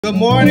Good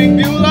morning,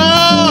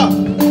 Beulah.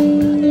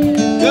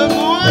 Good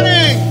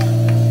morning.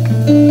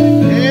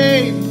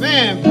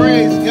 Amen.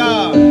 Praise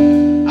God.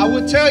 I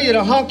would tell you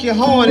to honk your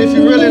horn if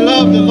you really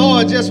love the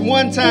Lord just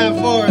one time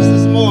for us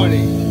this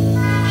morning.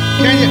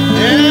 Can you?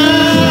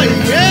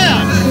 Yeah.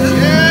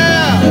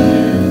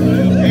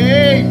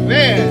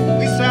 Amen.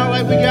 We sound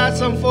like we got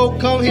some folk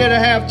come here to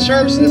have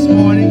church this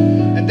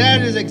morning. And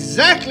that is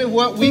exactly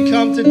what we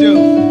come to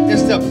do,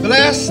 is to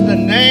bless the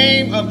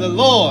name of the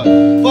Lord.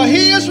 For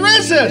he is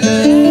risen.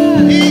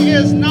 He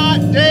is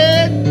not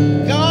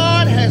dead.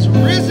 God has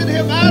risen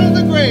him out of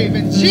the grave,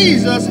 and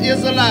Jesus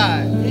is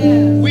alive.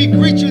 We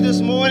greet you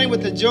this morning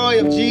with the joy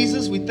of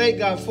Jesus. We thank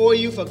God for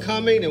you for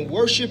coming and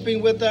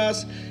worshiping with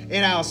us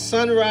in our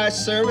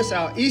sunrise service,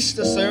 our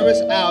Easter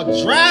service, our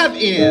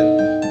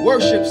drive-in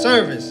worship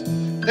service.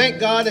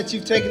 Thank God that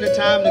you've taken the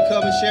time to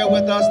come and share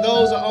with us.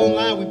 Those are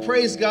online. We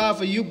praise God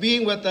for you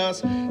being with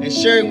us and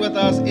sharing with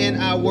us in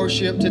our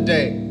worship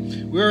today.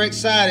 We're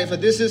excited, for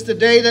this is the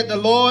day that the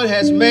Lord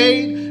has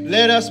made.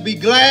 Let us be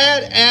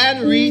glad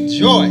and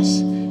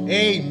rejoice.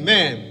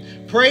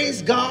 Amen.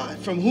 Praise God,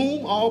 from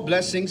whom all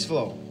blessings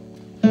flow.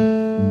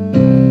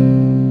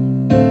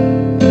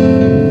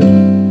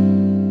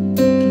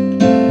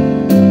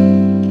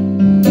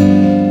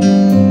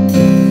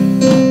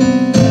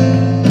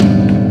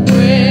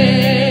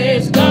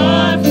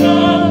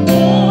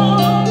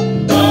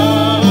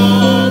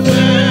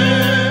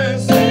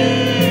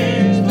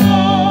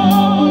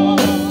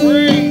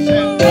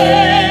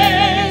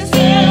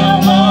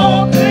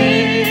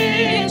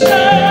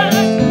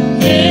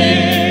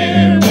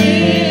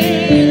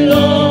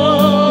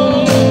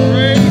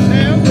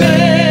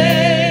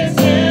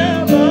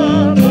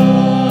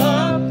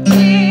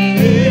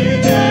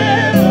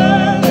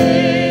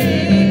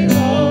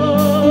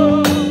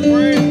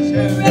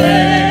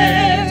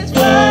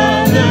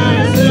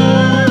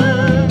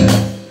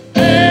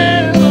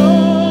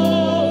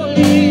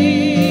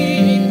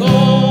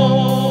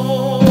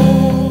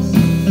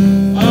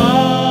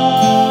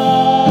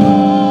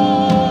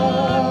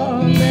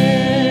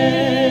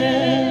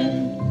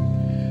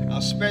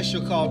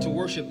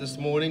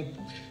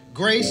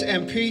 Grace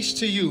and peace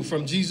to you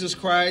from Jesus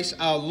Christ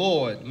our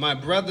Lord, my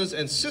brothers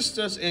and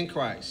sisters in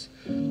Christ.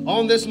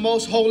 On this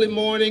most holy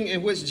morning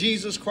in which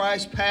Jesus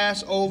Christ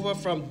passed over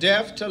from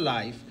death to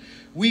life,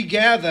 we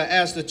gather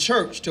as the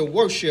church to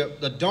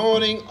worship the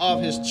dawning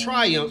of his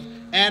triumph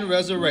and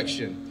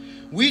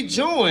resurrection. We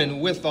join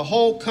with the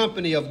whole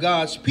company of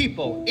God's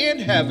people in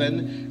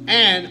heaven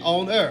and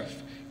on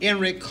earth in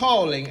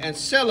recalling and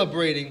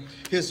celebrating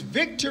his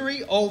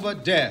victory over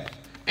death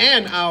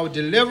and our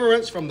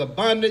deliverance from the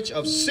bondage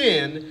of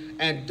sin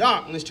and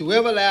darkness to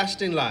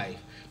everlasting life.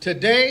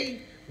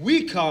 Today,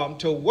 we come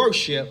to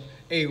worship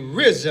a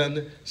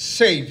risen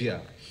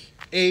Savior.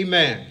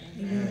 Amen.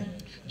 Amen.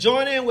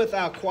 Join in with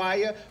our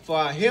choir for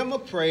our hymn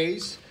of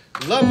praise,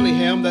 lovely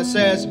hymn that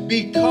says,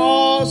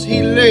 because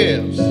he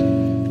lives.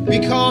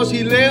 Because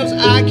he lives,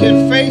 I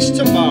can face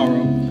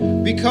tomorrow.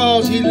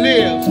 Because he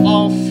lives,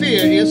 all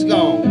fear is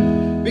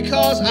gone.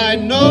 Because I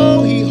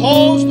know he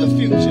holds the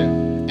future,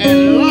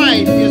 and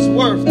life is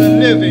worth the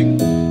living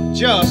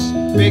just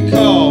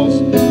because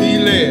he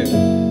lived.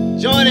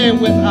 Join in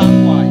with our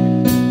choir.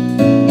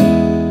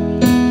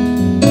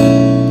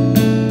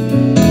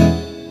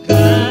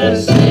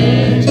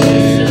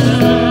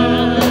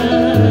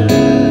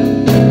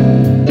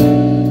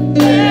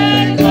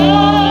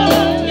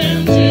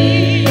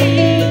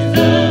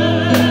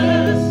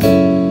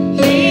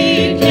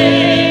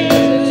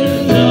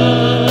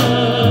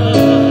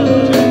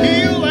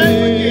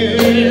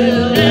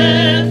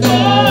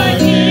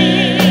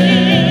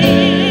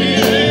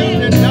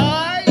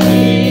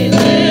 He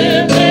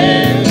lived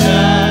and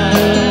died.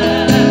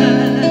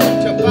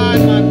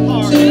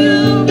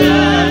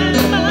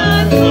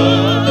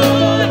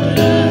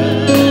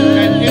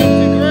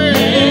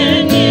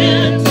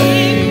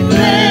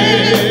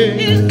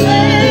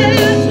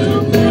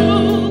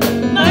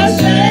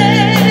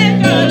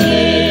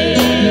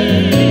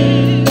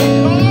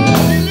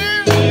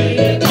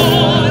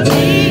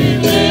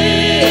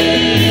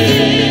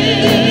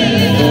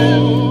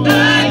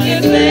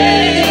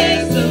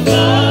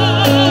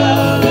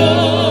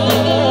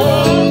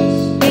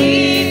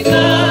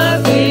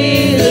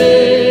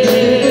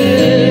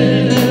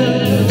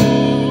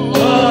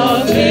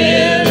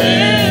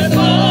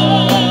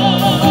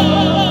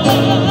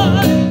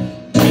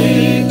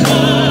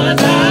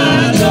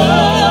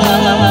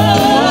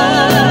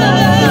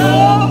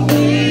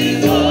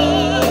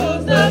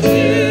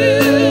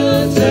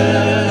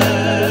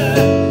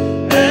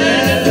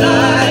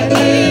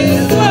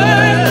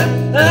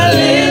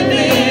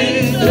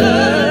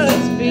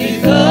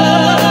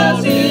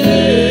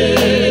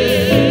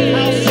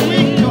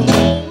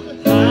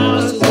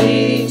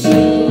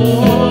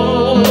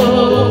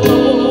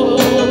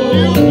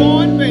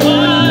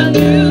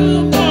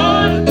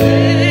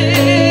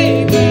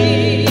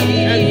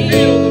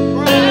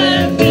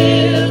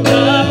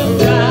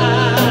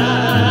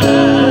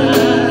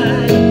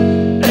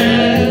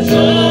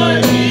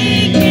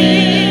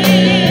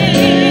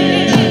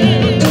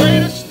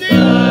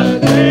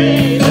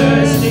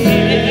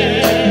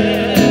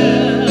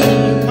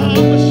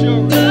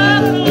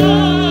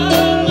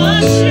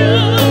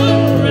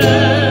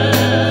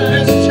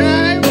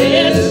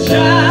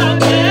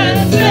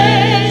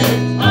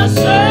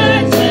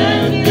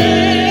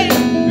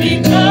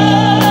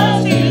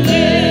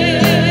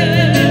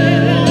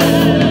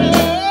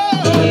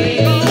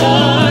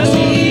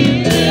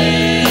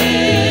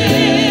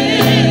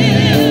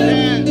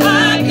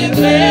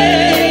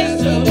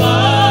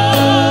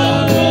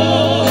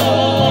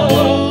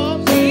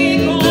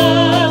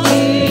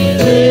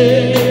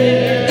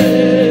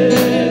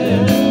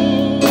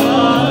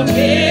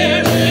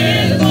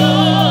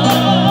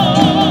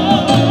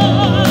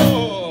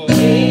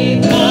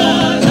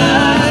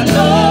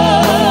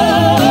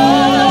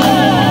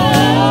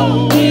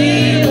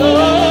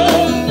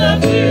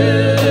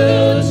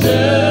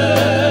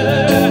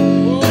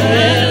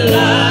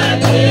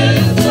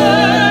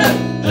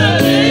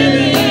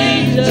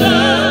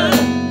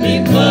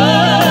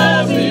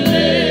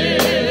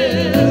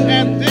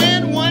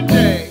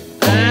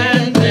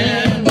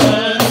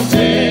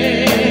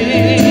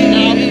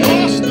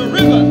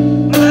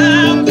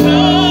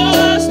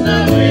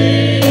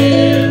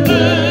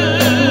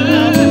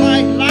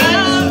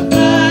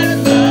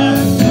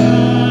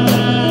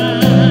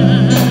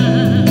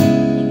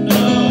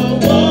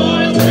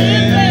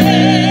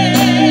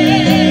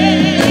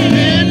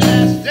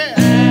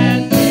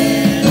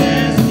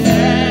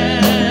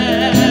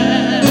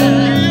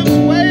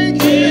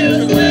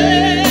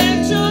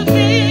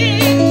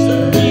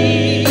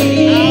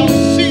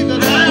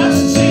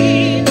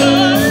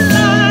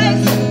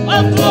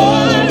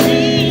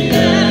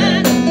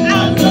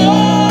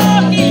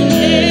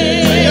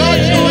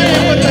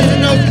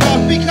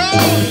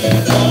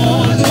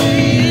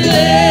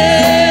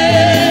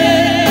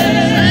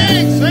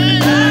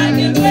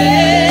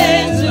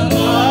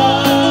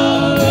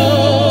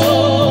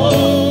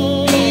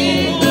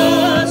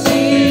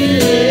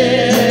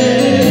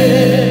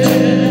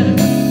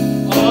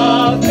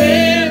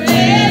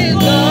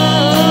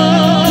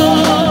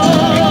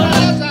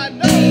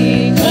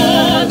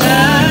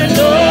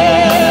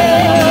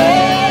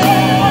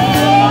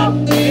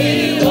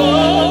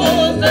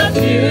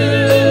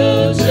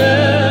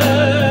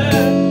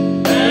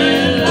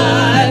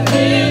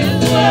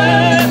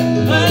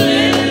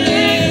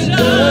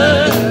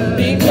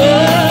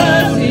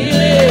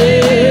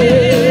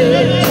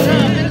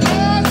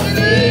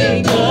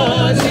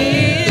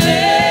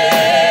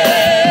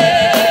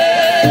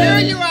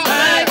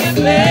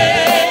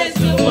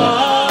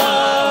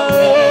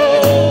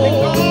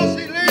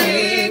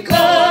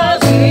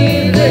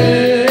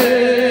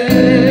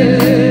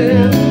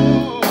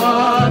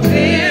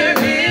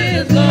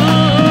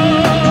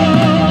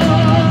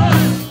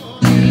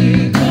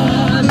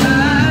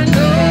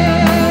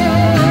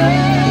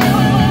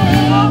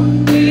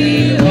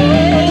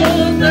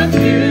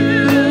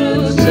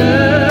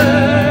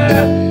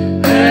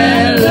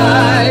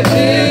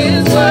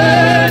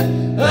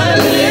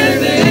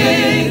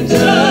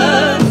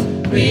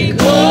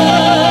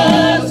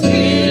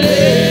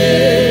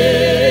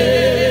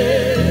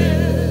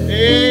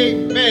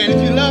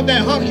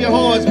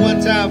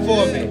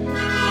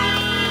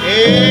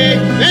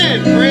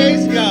 Amen.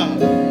 Praise God.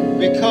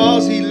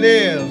 Because he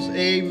lives,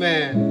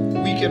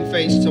 amen, we can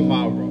face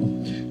tomorrow.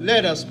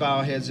 Let us bow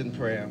our heads in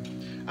prayer.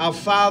 Our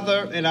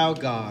Father and our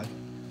God,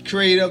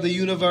 creator of the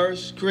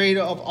universe,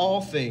 creator of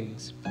all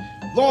things.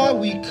 Lord,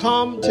 we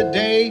come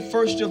today,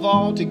 first of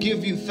all, to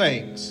give you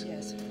thanks.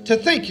 To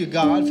thank you,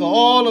 God, for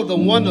all of the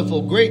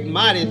wonderful, great,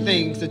 mighty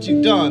things that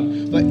you've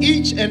done for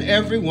each and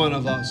every one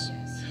of us.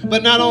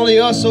 But not only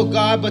us, oh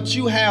God, but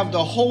you have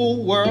the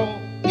whole world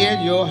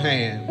in your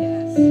hand.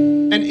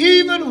 And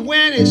even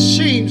when it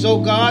seems,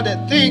 oh God,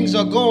 that things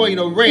are going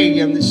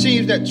awry and it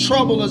seems that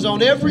trouble is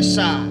on every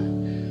side,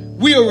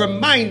 we are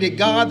reminded,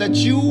 God, that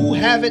you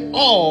have it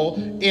all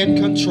in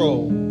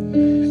control.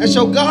 And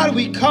so, God,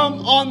 we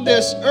come on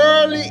this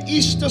early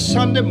Easter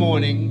Sunday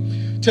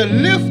morning to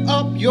lift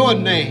up your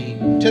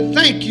name, to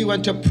thank you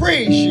and to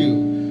praise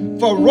you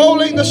for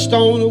rolling the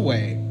stone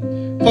away,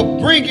 for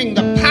bringing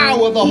the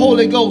power of the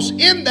Holy Ghost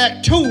in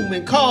that tomb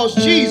and caused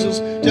Jesus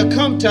to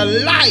come to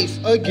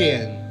life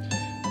again.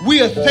 We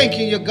are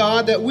thanking you,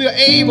 God, that we are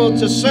able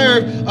to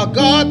serve a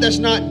God that's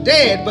not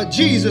dead, but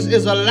Jesus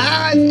is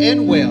alive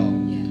and well.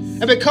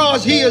 And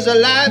because he is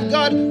alive,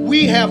 God,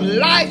 we have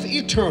life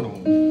eternal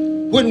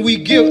when we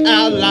give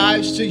our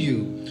lives to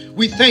you.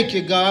 We thank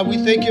you, God.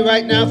 We thank you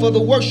right now for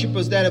the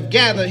worshipers that have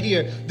gathered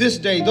here this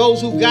day,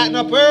 those who've gotten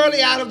up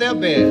early out of their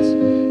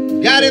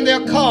beds, got in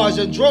their cars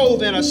and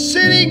drove and are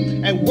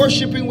sitting and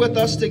worshiping with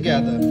us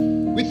together.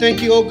 We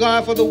thank you, oh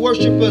God, for the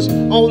worshipers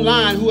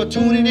online who are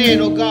tuning in,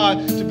 oh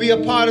God, to be a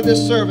part of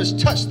this service.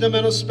 Touch them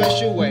in a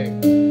special way.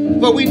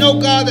 But we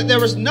know, God, that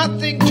there is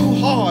nothing too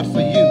hard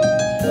for you.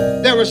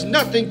 There is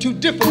nothing too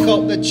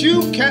difficult that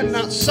you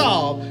cannot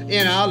solve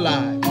in our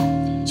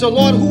lives. So,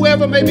 Lord,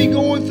 whoever may be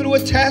going through a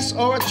test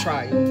or a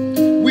trial,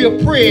 we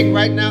are praying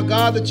right now,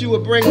 God, that you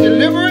will bring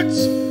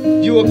deliverance,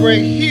 you will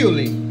bring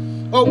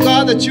healing. Oh,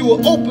 God, that you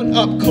will open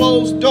up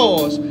closed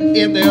doors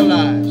in their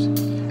lives.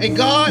 And,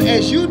 God,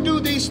 as you do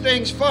these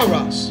things for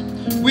us,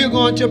 we're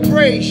going to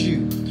praise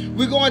you.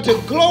 We're going to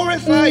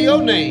glorify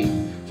your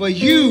name, for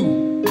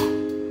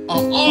you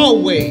are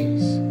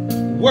always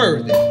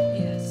worthy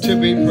to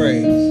be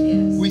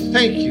praised. We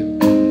thank you.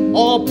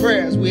 All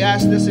prayers, we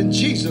ask this in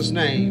Jesus'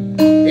 name.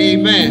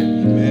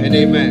 Amen, amen. And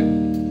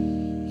amen.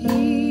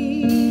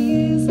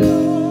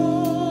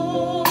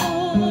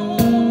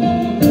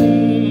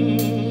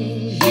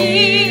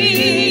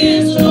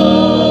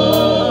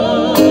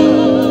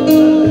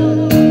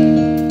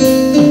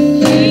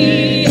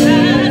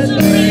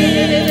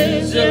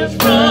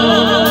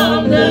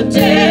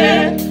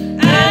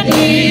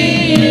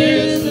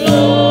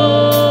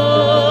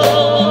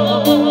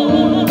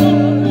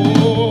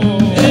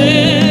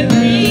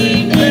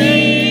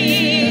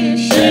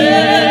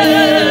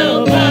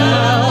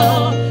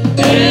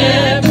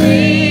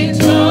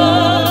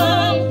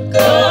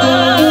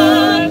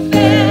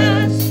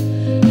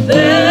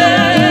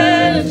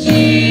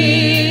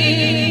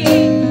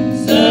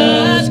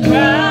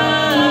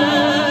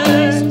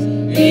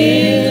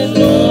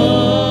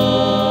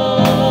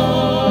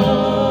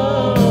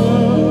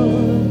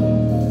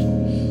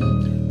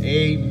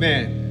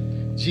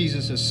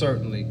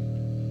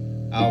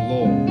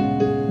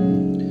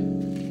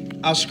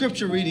 Our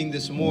scripture reading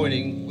this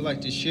morning, we'd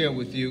like to share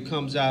with you,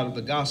 comes out of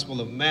the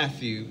Gospel of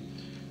Matthew,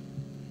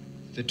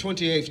 the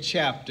 28th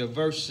chapter,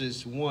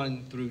 verses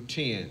 1 through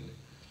 10.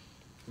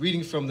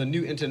 Reading from the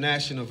New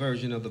International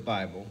Version of the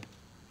Bible.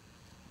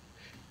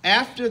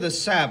 After the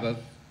Sabbath,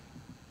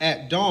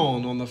 at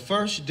dawn on the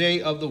first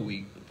day of the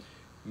week,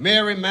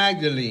 Mary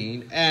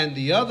Magdalene and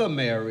the other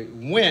Mary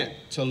went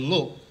to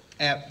look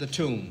at the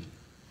tomb.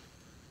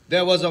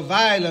 There was a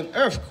violent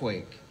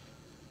earthquake,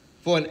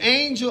 for an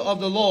angel of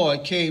the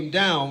Lord came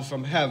down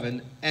from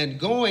heaven and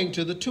going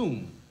to the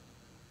tomb,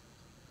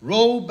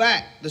 rolled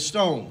back the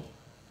stone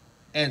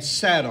and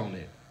sat on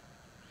it.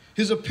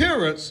 His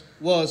appearance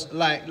was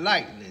like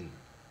lightning,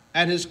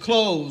 and his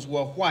clothes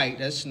were white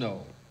as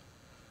snow.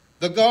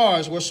 The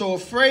guards were so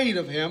afraid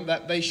of him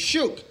that they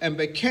shook and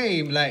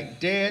became like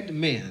dead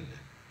men.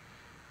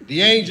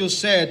 The angel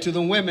said to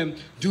the women,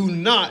 "Do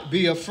not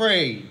be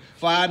afraid,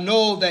 for I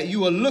know that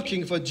you are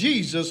looking for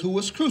Jesus who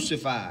was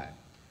crucified.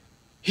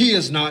 He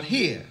is not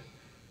here.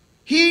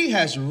 He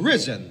has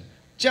risen,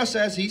 just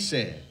as he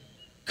said.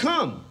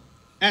 Come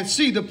and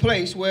see the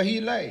place where he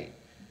lay.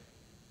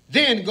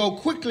 Then go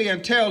quickly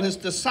and tell his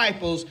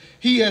disciples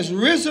he has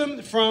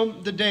risen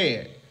from the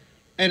dead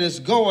and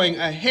is going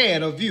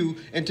ahead of you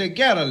into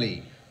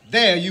Galilee.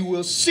 There you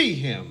will see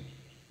him.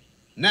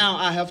 Now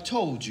I have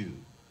told you."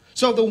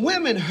 So the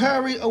women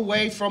hurried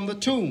away from the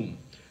tomb,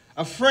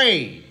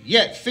 afraid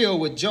yet filled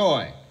with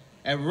joy,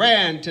 and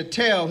ran to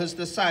tell his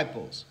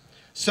disciples.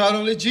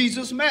 Suddenly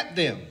Jesus met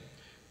them.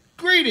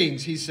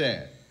 "Greetings," he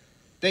said.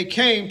 They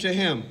came to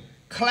him,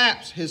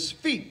 clapped his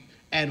feet,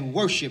 and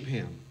worshiped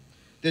him.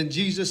 Then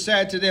Jesus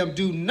said to them,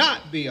 "Do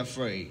not be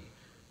afraid.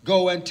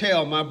 Go and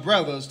tell my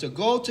brothers to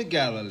go to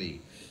Galilee.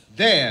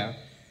 There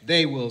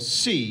they will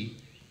see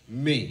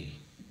me."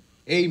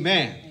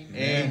 Amen.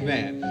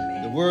 Amen.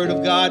 The word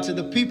of God to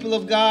the people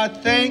of God.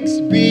 Thanks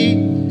be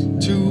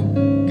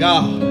to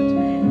God.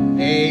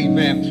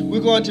 Amen. We're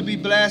going to be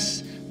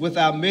blessed with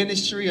our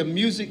ministry and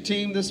music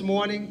team this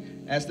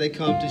morning as they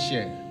come to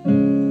share.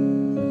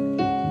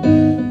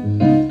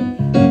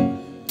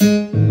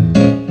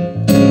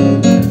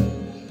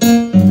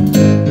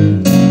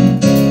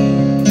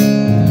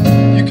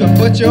 You can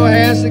put your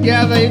hands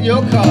together in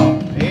your car.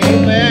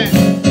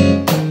 Amen.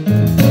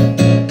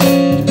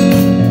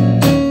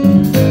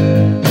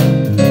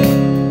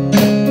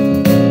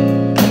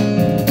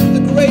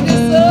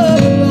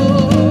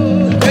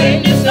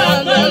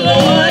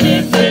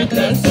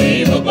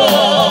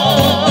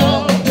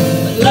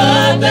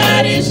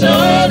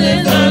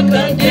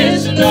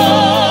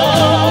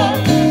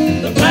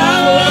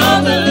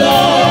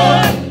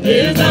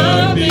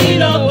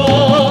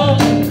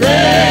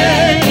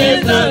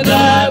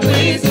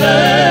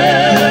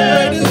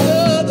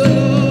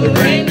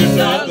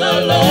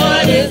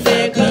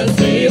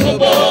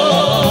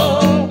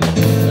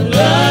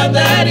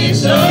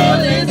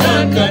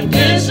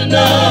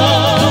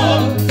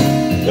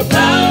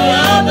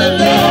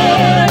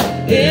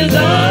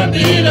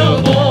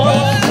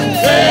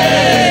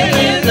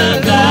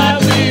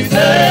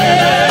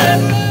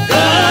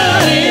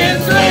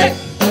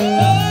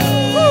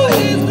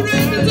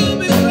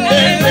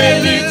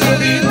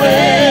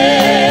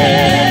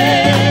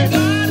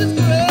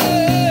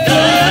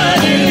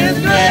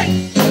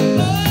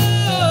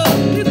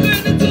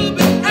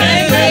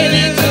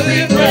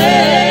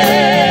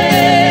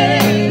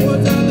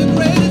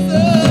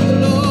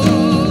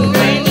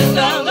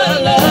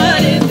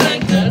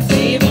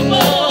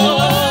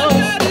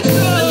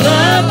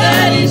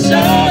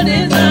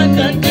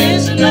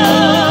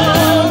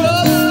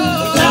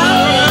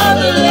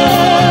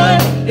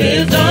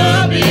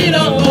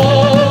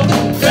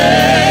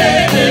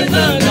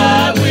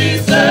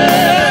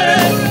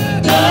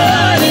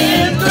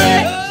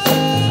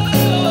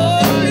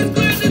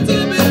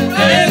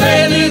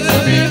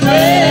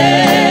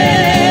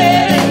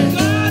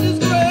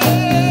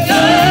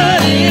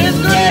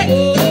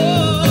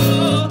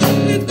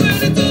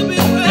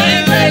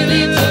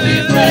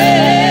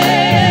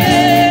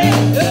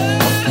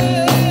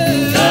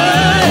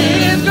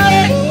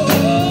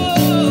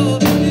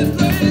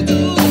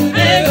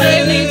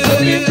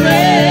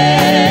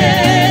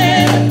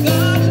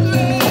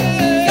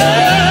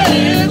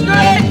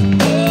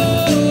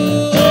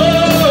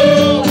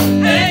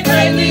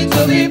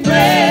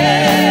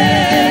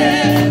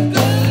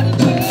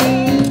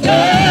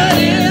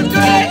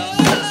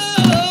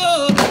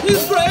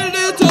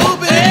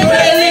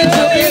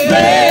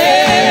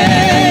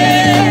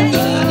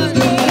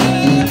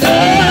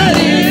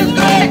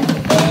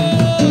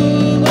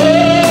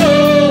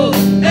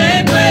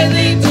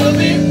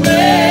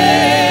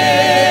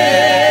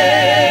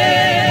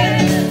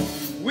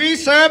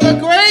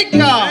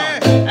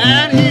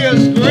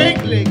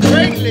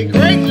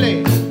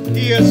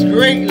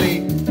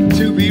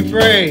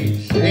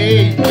 Praise.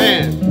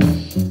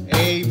 Amen.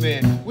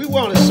 Amen. We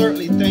want to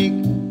certainly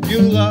thank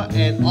Beulah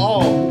and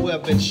all who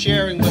have been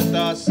sharing with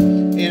us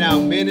in our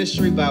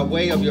ministry by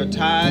way of your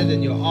tithe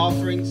and your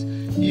offerings.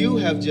 You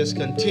have just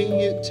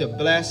continued to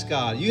bless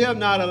God. You have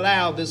not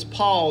allowed this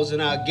pause in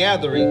our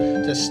gathering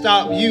to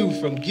stop you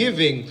from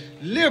giving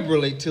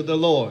liberally to the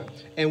Lord.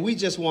 And we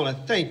just want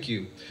to thank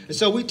you. And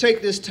so we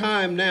take this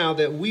time now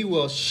that we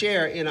will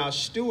share in our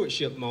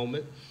stewardship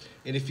moment.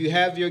 And if you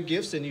have your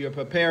gifts and you're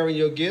preparing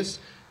your gifts,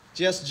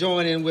 just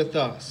join in with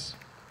us.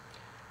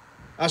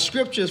 Our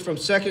scriptures from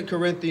 2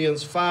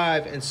 Corinthians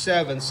 5 and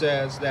 7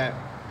 says that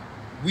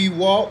we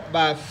walk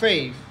by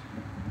faith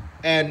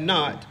and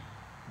not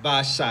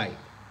by sight.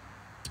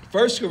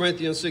 1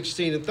 Corinthians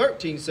 16 and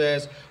 13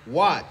 says,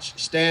 watch,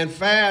 stand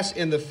fast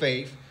in the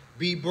faith,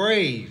 be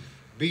brave,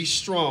 be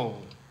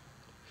strong.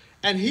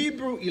 And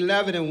Hebrew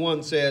 11 and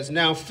 1 says,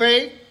 now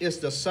faith is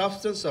the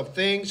substance of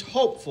things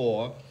hoped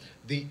for,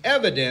 the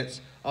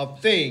evidence of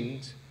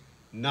things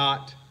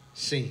not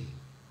seen.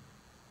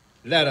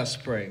 Let us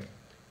pray.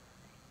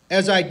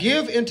 As I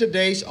give in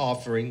today's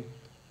offering,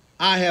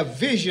 I have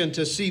vision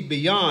to see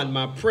beyond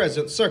my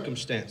present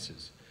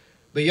circumstances,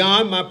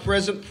 beyond my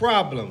present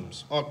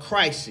problems or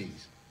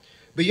crises,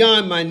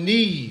 beyond my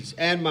needs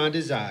and my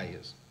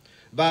desires.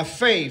 By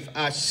faith,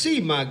 I see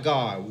my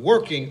God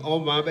working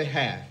on my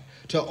behalf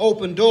to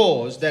open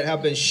doors that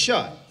have been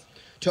shut,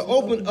 to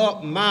open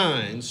up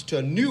minds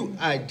to new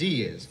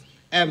ideas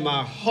and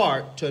my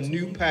heart to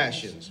new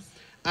passions.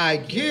 I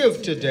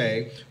give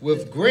today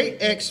with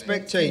great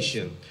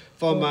expectation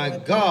for my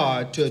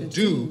God to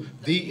do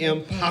the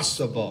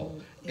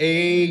impossible.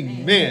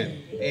 Amen.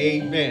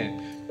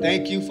 Amen.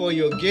 Thank you for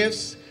your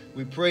gifts.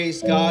 We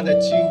praise God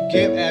that you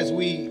give. As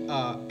we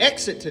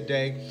exit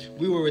today,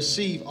 we will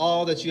receive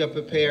all that you have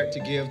prepared to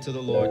give to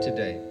the Lord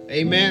today.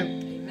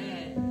 Amen.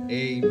 Amen.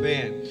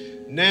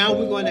 Amen. Now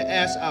we're going to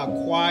ask our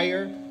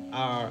choir,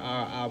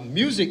 our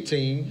music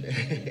team,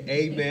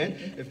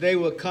 amen, if they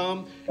will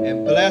come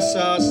and bless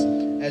us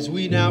as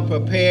we now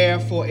prepare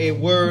for a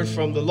word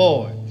from the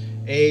Lord.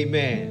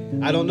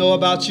 Amen. I don't know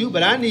about you,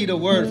 but I need a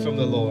word from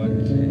the Lord.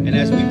 And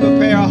as we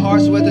prepare our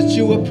hearts, whether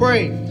you will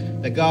pray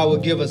that God will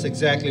give us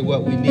exactly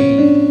what we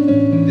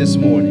need this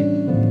morning.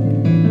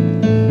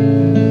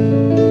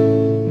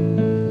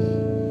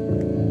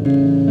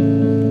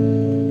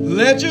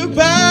 Let your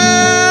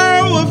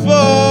power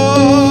fall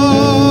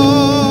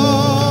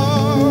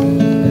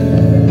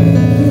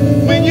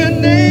when your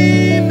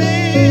name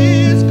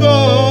is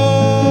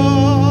called.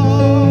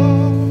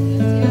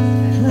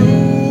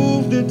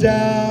 Prove the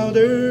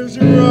doubters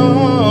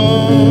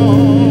wrong,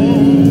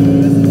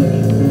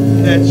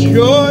 that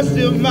you're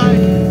still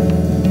mighty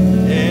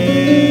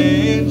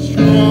and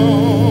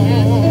strong.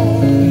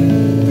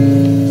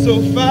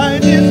 So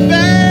fight this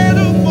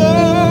battle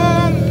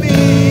for me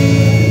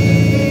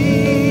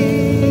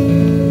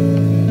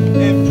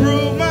and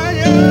prove my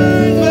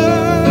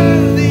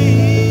unbelief,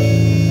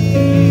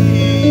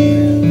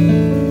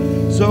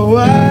 so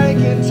I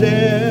can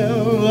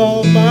tell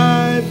all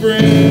my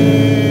friends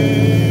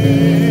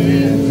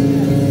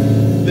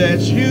that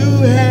you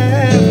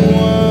have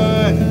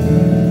won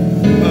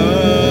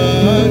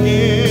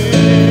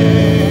again.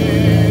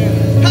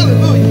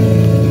 Hallelujah.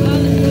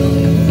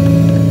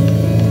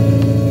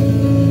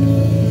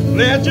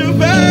 Let your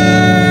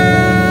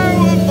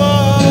power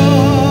fall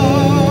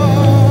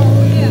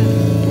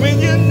when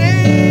your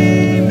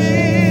name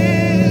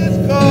is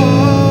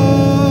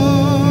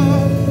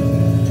called.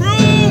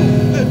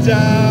 Prove the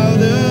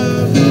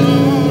doubters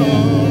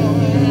wrong,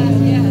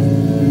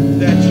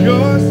 that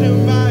you're still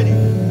mighty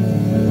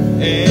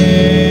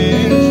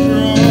and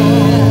strong.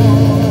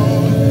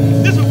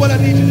 This is what I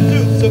need you to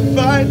do. So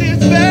fight this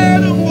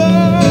battle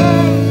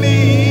for me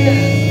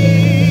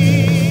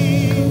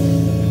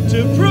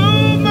to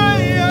prove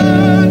my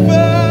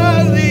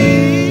unbelief,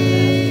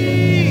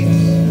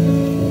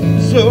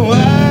 so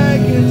I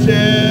can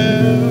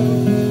tell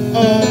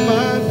all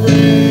my friends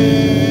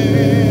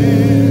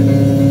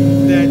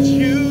that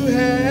you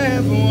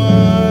have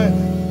won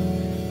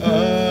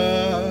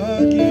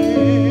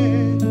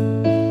again.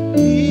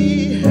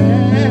 He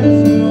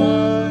has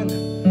won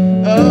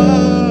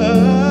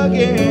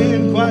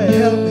again. Quiet,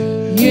 help me.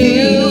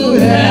 You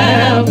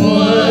have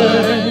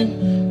won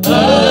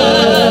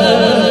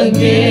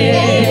again.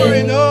 Over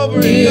and over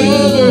and You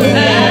over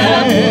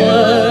have again.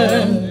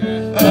 won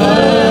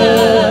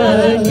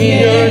You're a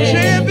again.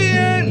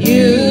 champion.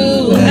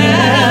 You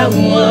have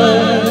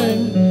won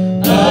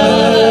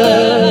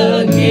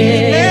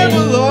again.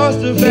 Never lost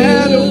a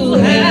battle. You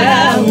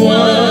have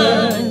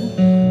won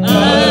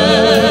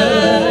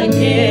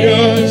again.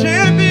 You're a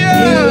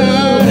champion. You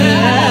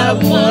have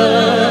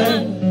won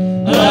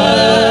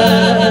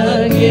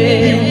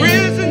again. You've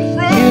risen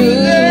from You the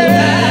dead.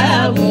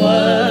 have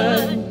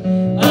won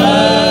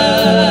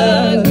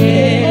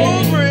again.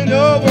 Over and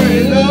over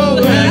and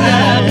over You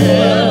have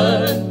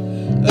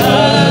again.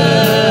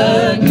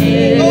 won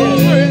again.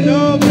 Over and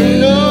over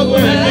and over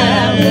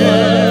again.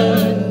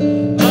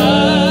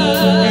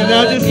 And I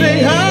just say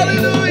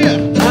hallelujah.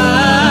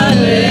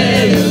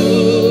 Hallelujah.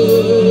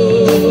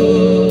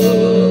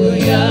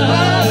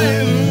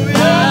 Hallelujah.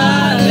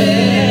 Hallelujah.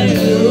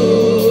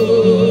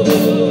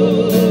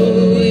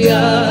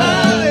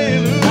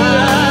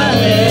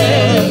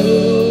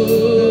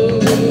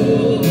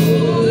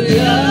 Hallelujah.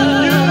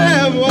 You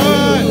have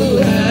won. You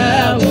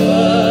have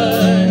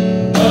won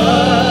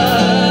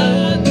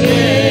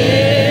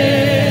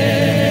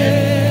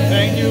again.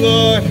 Thank you,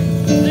 Lord.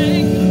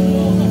 Thank you,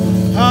 Lord.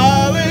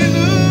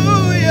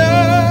 Hallelujah.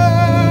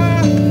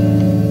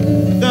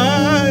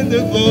 Thine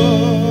the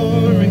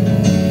glory.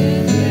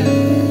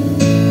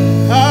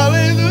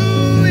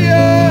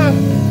 Hallelujah.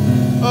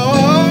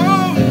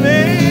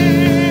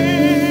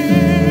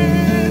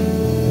 Amen.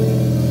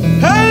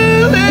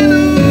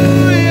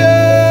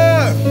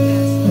 Hallelujah.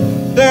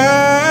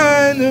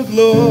 Thine the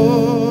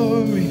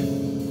glory.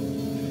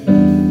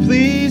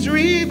 Please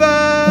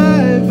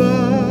revive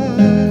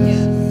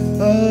us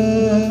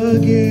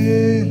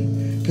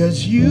again,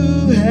 'cause you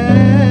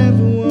have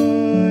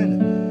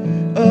won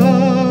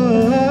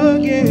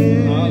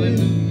again.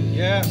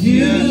 Hallelujah.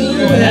 You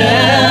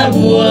have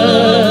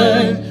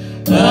won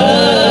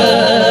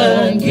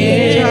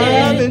again.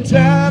 Time and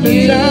time and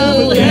You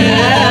time again.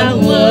 have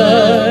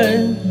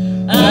won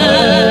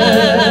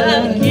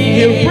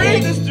You again.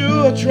 bring us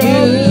through a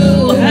trouble.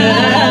 You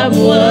have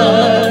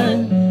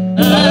won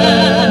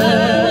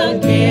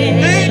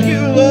again. Thank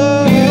you,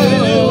 Lord.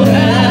 You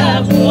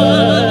have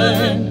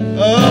won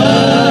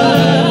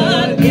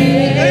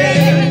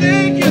again.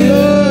 Thank you,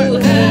 Lord. You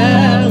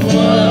have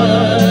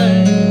won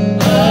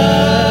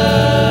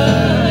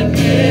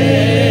again.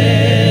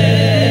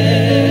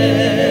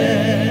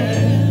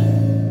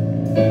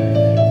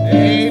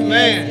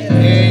 Amen.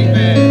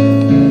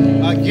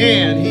 Amen.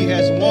 Again, he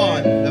has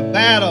won. The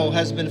battle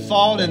has been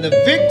fought and the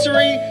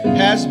victory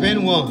has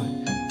been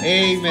won.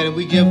 Amen. And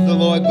we give the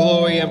Lord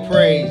glory and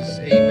praise.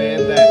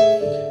 Amen.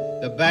 That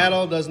the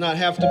battle does not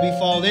have to be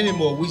fought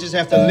anymore. We just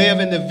have to live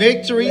in the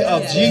victory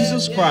of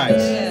Jesus Christ.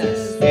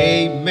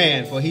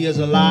 Amen. For he is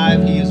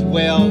alive, he is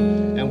well,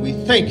 and we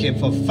thank him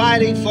for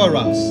fighting for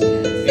us.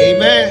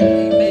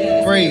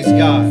 Amen. Praise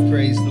God.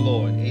 Praise the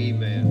Lord.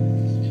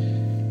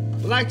 Amen.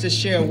 I'd like to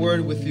share a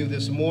word with you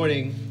this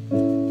morning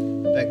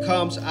that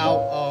comes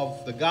out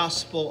of the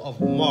Gospel of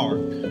Mark.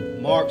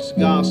 Mark's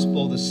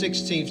Gospel, the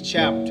 16th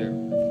chapter.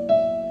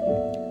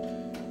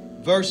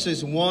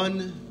 verses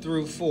 1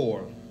 through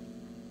 4.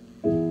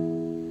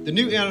 The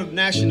New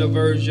International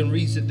Version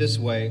reads it this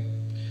way.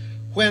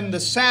 When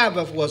the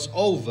Sabbath was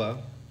over,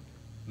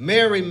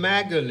 Mary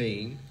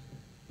Magdalene,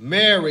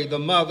 Mary the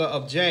mother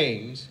of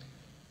James,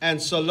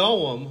 and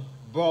Salome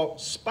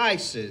brought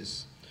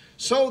spices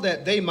so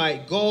that they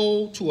might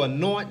go to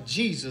anoint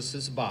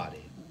Jesus'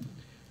 body.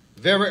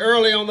 Very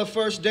early on the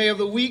first day of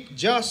the week,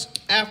 just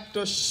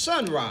after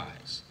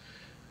sunrise,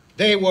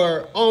 they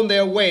were on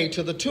their way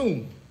to the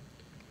tomb.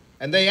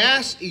 And they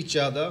asked each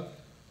other,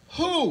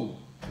 who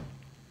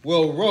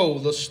will roll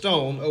the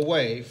stone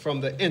away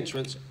from the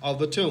entrance of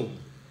the tomb?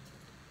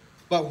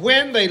 But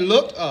when they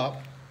looked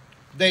up,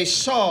 they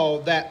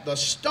saw that the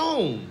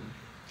stone,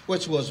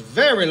 which was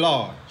very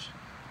large,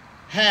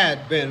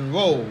 had been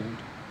rolled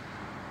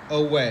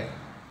away.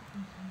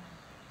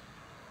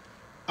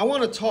 I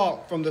want to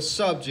talk from the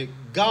subject,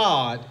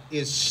 God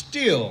is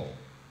still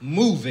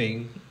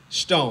moving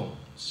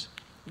stones.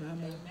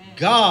 Amen.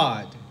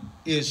 God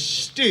is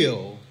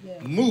still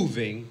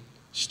moving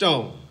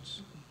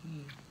stones.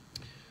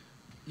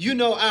 You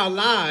know, our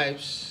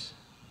lives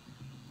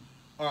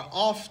are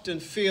often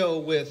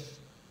filled with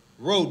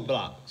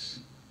roadblocks.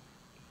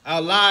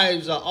 Our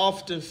lives are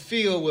often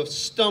filled with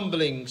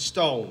stumbling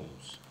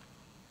stones.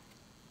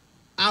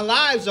 Our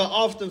lives are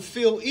often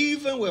filled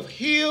even with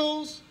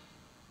hills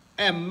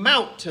and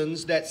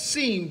mountains that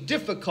seem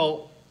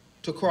difficult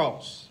to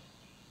cross.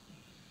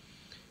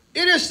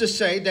 It is to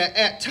say that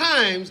at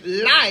times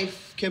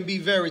life can be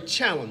very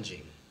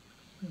challenging.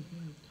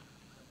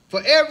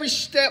 For every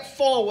step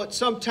forward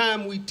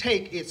sometime we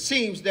take, it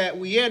seems that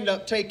we end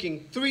up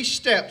taking 3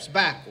 steps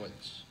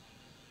backwards.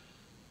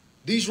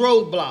 These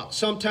roadblocks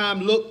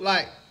sometimes look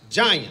like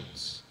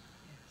giants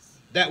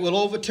that will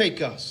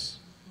overtake us.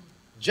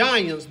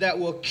 Giants that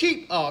will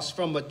keep us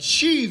from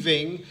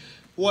achieving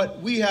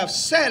what we have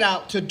set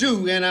out to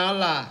do in our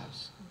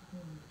lives.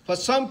 For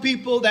some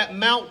people, that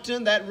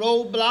mountain, that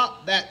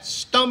roadblock, that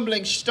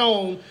stumbling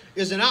stone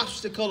is an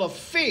obstacle of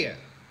fear.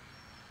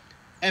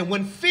 And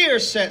when fear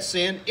sets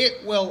in,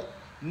 it will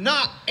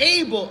not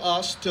enable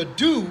us to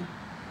do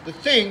the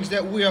things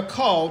that we are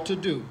called to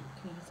do.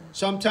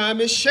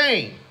 Sometimes it's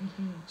shame.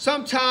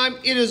 Sometimes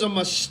it is a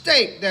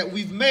mistake that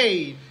we've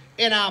made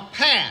in our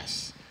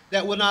past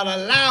that will not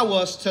allow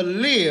us to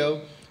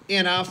live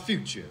in our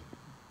future.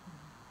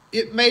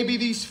 It may be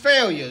these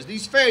failures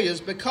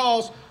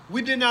because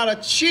we did not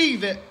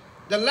achieve it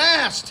the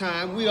last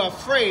time, we are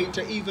afraid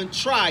to even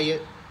try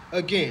it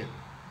again.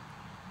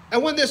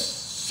 And when this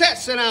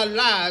sets in our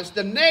lives,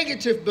 the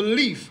negative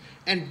belief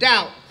and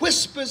doubt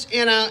whispers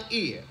in our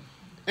ear.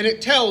 And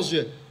it tells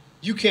you,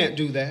 you can't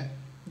do that.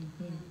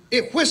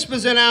 It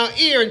whispers in our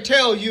ear and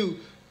tells you,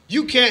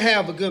 you can't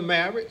have a good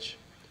marriage.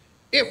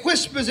 It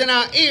whispers in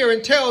our ear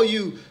and tells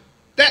you,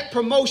 that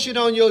promotion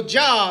on your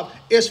job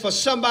is for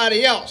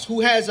somebody else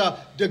who has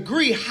a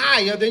degree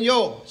higher than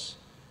yours.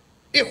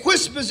 It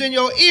whispers in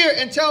your ear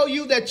and tells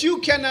you that you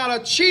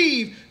cannot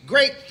achieve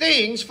great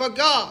things for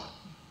God.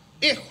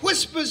 It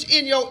whispers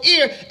in your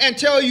ear and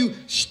tells you,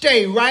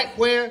 stay right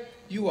where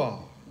you are.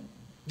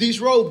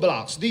 These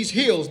roadblocks, these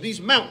hills, these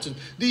mountains,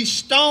 these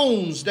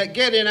stones that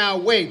get in our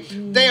way,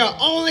 they are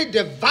only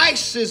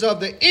devices of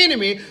the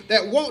enemy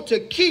that want to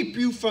keep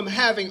you from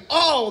having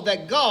all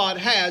that God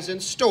has in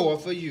store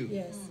for you.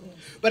 Yes.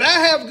 But I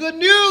have good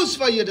news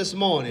for you this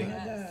morning.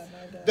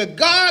 The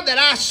God that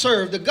I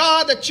serve, the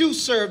God that you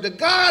serve, the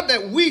God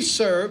that we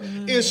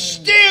serve is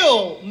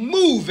still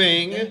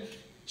moving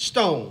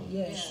stones.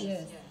 Yes.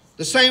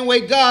 The same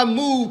way God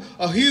moved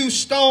a huge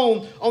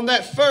stone on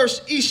that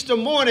first Easter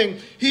morning,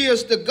 he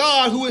is the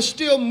God who is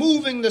still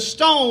moving the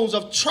stones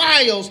of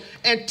trials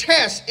and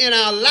tests in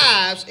our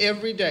lives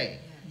every day.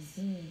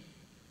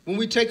 When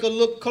we take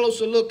a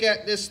closer look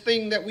at this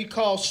thing that we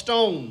call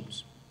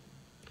stones,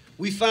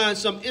 we find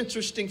some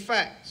interesting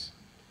facts.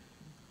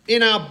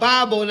 In our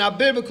Bible, in our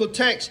biblical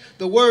text,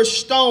 the word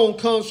stone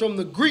comes from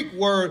the Greek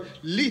word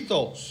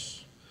lithos,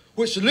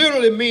 which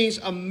literally means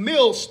a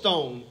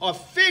millstone, or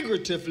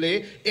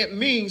figuratively, it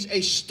means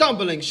a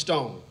stumbling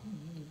stone.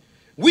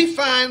 We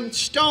find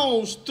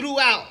stones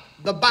throughout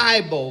the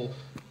Bible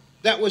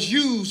that was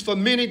used for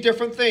many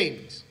different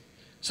things.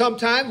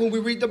 Sometimes when we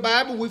read the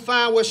Bible, we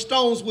find where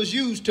stones was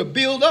used to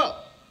build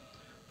up,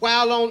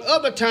 while on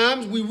other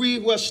times we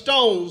read where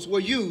stones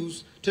were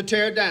used to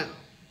tear down.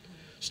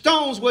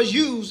 Stones was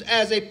used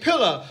as a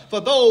pillar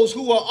for those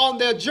who were on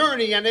their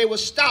journey and they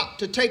would stop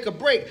to take a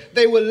break.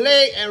 They would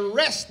lay and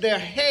rest their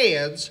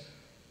heads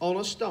on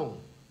a stone.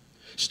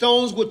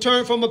 Stones would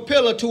turn from a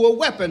pillar to a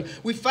weapon.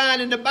 We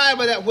find in the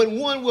Bible that when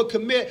one would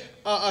commit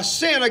a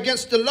sin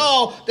against the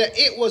law, that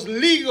it was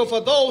legal for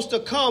those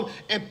to come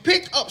and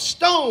pick up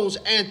stones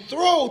and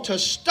throw to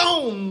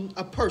stone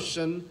a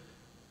person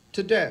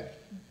to death.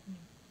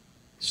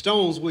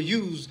 Stones were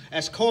used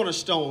as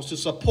cornerstones to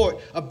support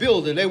a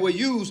building. They were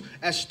used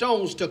as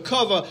stones to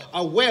cover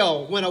a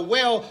well when a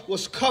well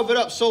was covered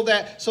up so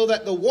that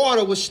the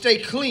water would stay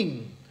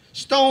clean.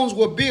 Stones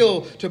were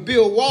built to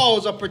build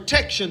walls of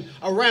protection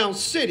around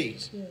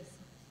cities. Yes.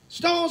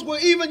 Stones were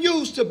even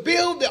used to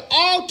build the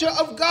altar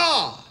of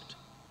God.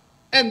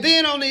 And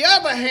then on the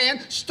other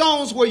hand,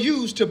 stones were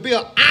used to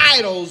build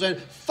idols and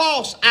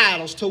false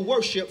idols to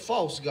worship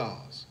false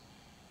gods.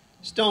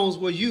 Stones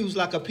were used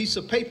like a piece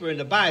of paper in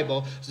the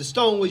Bible. The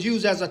stone was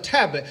used as a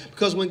tablet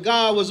because when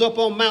God was up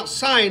on Mount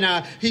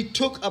Sinai, he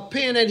took a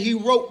pen and he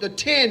wrote the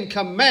 10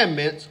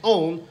 commandments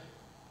on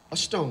a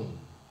stone.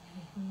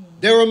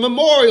 There were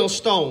memorial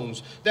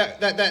stones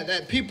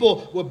that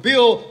people would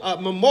build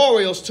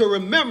memorials to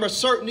remember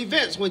certain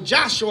events. When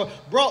Joshua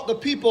brought the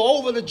people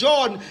over the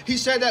Jordan, he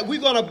said that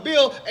we're going to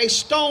build a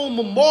stone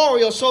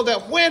memorial so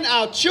that when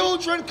our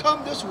children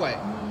come this way,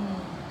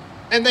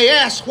 and they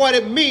ask what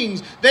it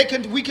means,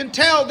 we can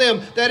tell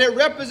them that it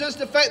represents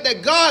the fact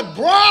that God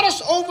brought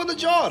us over the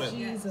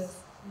Jordan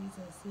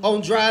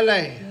on dry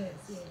land.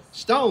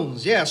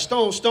 Stones, yeah,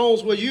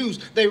 stones were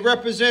used. They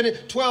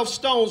represented 12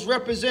 stones,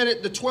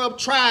 represented the 12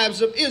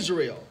 tribes of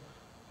Israel.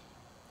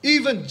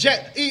 Even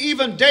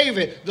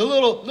David, the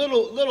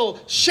little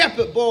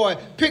shepherd boy,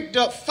 picked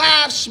up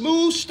 5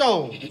 smooth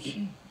stones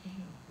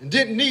and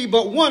didn't need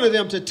but one of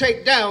them to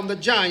take down the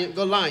giant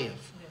Goliath.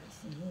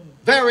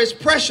 Various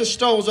precious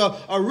stones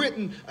are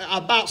written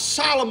about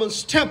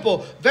Solomon's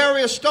temple.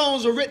 Various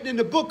stones are written in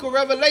the book of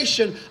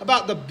Revelation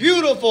about the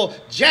beautiful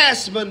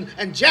jasmine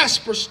and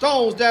jasper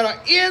stones that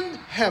are in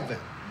heaven.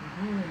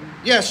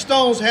 Yes,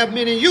 stones have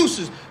many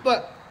uses.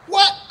 But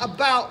what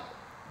about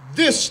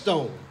this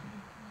stone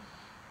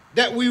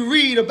that we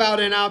read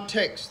about in our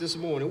text this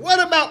morning? What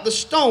about the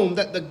stone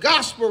that the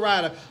gospel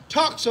writer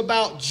talks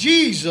about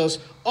Jesus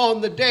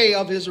on the day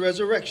of his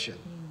resurrection?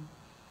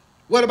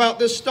 What about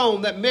this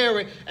stone that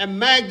Mary and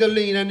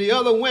Magdalene and the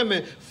other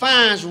women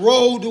finds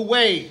rolled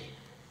away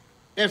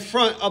in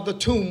front of the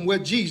tomb where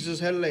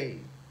Jesus had laid?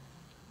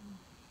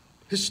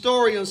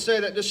 Historians say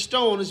that the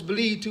stone is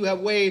believed to have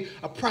weighed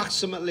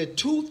approximately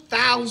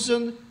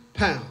 2,000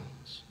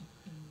 pounds.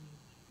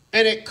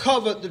 And it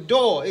covered the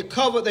door. It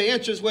covered the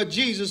entrance where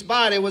Jesus'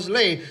 body was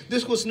laid.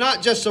 This was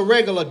not just a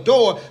regular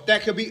door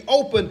that could be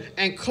opened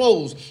and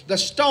closed. The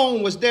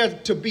stone was there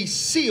to be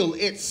sealed.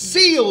 It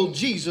sealed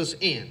Jesus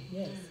in.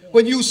 Yes.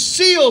 When you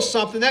seal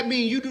something, that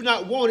means you do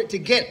not want it to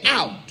get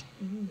out.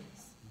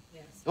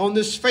 Yes. On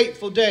this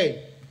fateful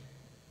day,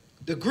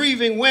 the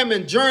grieving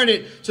women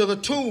journeyed to the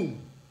tomb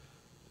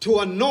to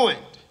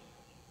anoint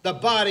the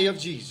body of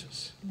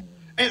Jesus.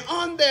 And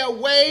on their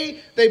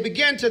way, they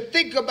began to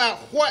think about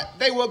what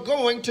they were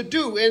going to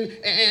do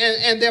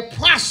and their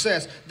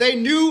process. They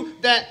knew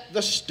that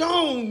the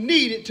stone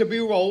needed to be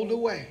rolled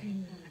away.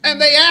 And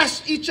they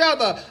asked each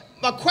other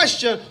a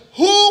question: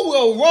 who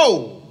will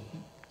roll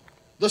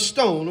the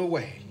stone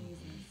away?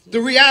 The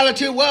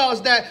reality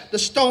was that the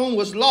stone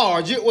was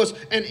large. It was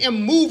an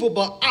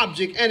immovable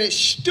object, and it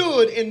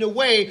stood in the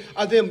way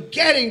of them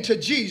getting to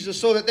Jesus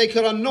so that they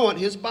could anoint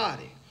his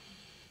body.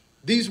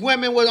 These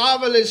women were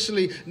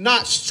obviously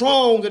not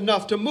strong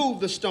enough to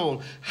move the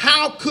stone.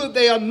 How could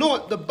they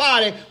anoint the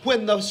body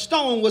when the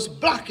stone was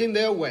blocking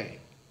their way?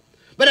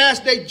 But as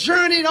they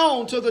journeyed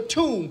on to the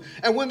tomb,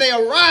 and when they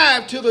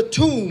arrived to the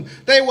tomb,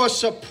 they were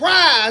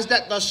surprised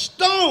that the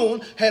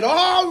stone had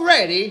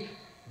already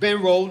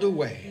been rolled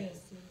away.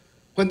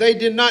 When they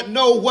did not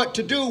know what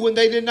to do, when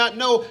they did not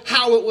know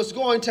how it was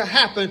going to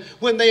happen,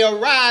 when they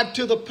arrived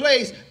to the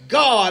place,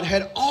 God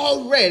had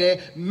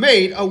already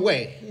made a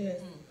way.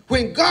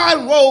 When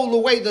God rolled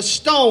away the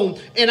stone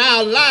in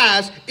our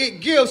lives,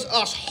 it gives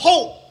us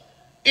hope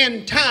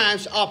in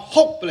times of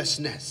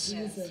hopelessness.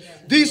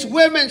 These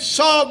women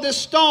saw this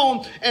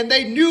stone and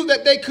they knew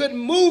that they couldn't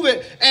move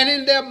it, and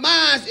in their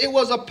minds it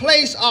was a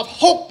place of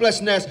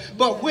hopelessness.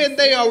 But when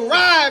they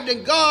arrived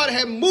and God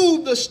had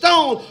moved the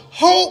stone,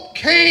 hope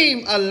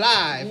came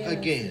alive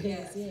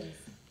again.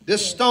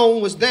 This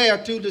stone was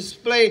there to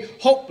display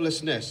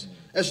hopelessness.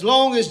 As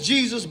long as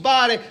Jesus'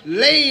 body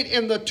laid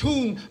in the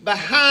tomb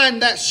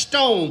behind that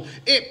stone,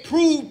 it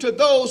proved to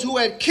those who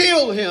had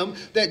killed him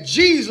that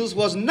Jesus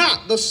was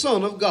not the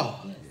Son of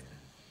God.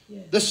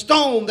 The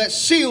stone that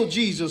sealed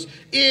Jesus,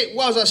 it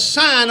was a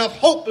sign of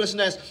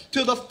hopelessness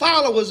to the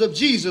followers of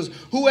Jesus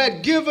who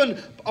had given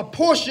a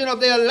portion of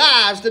their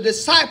lives, the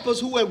disciples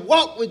who had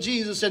walked with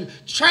Jesus and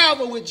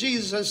traveled with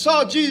Jesus and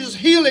saw Jesus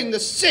healing the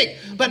sick.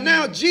 But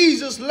now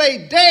Jesus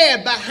lay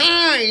dead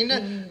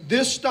behind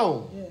this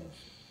stone.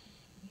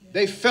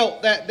 They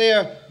felt that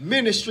their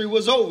ministry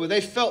was over. They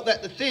felt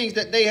that the things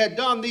that they had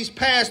done these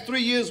past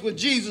 3 years with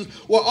Jesus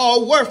were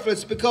all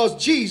worthless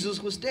because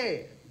Jesus was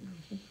dead.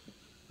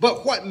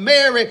 But what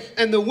Mary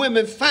and the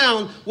women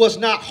found was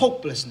not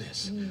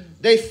hopelessness.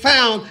 They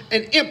found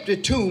an empty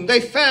tomb. They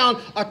found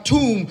a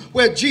tomb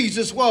where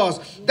Jesus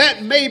was.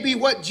 That may be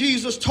what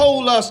Jesus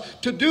told us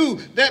to do.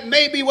 That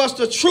maybe was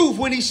the truth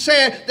when he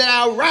said that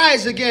I'll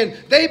rise again.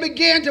 They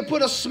began to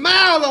put a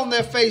smile on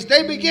their face.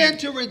 They began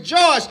to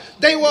rejoice.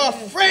 They were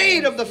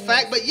afraid of the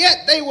fact, but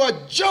yet they were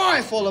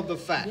joyful of the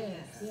fact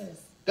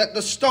that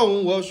the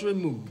stone was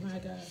removed.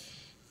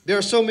 There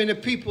are so many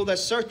people that are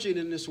searching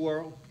in this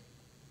world,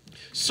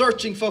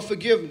 searching for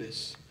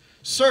forgiveness,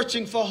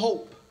 searching for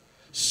hope,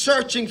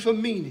 searching for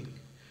meaning.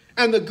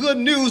 And the good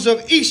news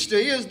of Easter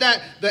is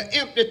that the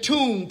empty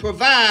tomb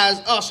provides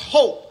us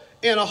hope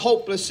in a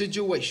hopeless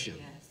situation.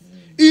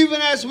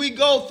 Even as we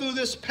go through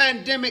this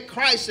pandemic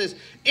crisis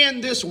in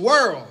this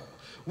world,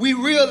 we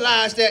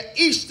realize that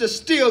Easter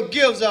still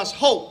gives us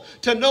hope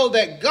to know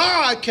that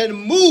God can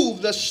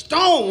move the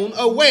stone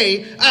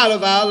away out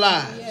of our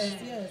lives.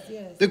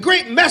 The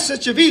great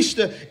message of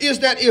Easter is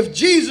that if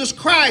Jesus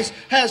Christ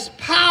has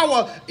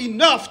power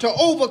enough to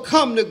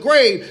overcome the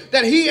grave,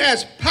 that he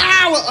has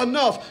power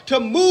enough to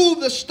move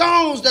the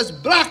stones that's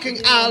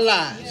blocking our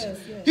lives.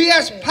 He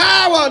has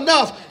power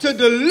enough to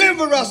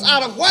deliver us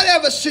out of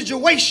whatever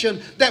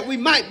situation that we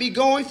might be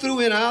going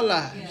through in our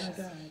lives.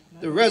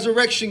 The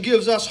resurrection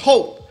gives us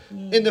hope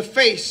in the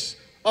face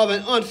of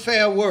an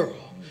unfair world.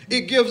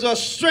 It gives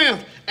us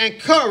strength and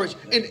courage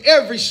in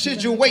every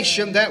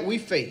situation that we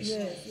face.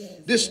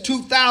 This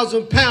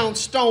 2,000-pound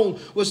stone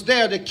was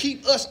there to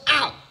keep us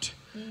out,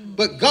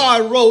 but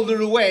God rolled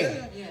it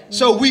away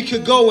so we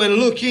could go and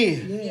look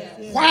in.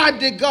 Why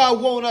did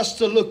God want us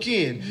to look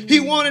in? He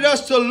wanted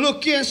us to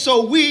look in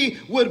so we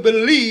would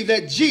believe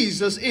that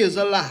Jesus is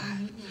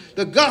alive.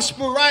 The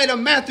gospel writer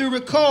Matthew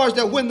records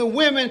that when the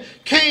women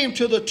came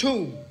to the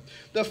tomb,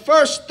 the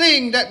first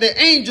thing that the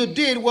angel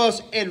did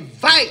was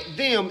invite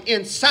them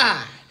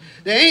inside.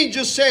 The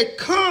angel said,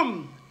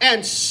 "Come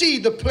and see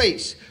the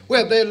place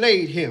where they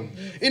laid him."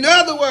 In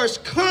other words,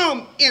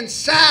 come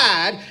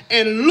inside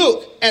and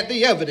look at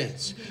the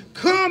evidence.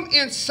 Come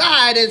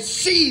inside and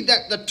see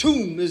that the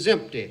tomb is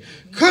empty.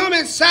 Come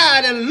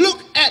inside and look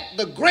at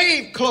the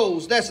grave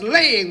clothes that's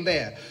laying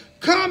there.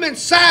 Come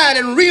inside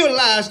and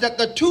realize that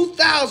the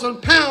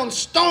 2,000-pound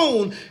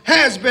stone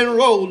has been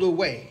rolled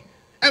away.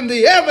 And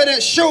the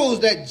evidence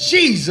shows that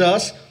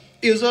Jesus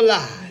is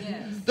alive.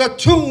 The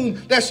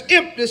tomb that's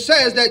empty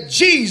says that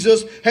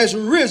Jesus has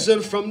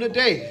risen from the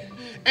dead.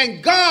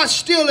 And God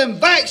still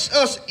invites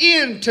us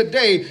in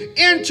today,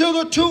 into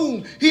the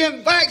tomb. He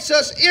invites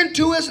us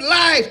into his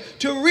life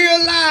to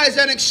realize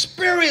and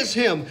experience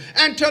him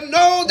and to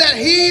know that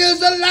he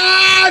is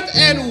alive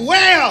and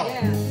well.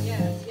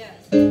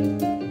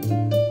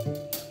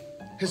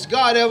 Has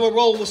God ever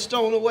rolled a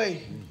stone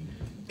away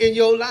in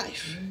your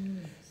life?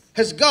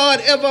 Has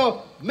God ever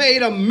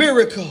made a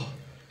miracle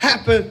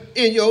happen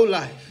in your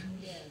life?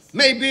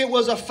 Maybe it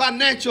was a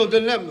financial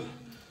dilemma,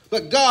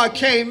 but God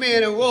came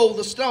in and rolled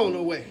the stone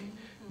away.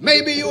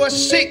 Maybe you were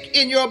sick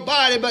in your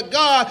body, but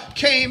God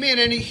came in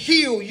and he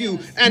healed you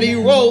and he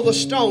rolled the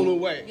stone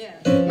away.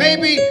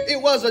 Maybe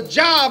it was a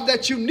job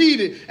that you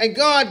needed and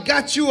God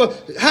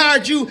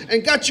hired you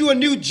and got you a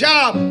new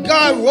job.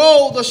 God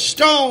rolled the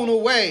stone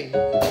away.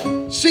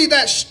 See,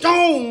 that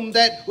stone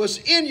that was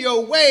in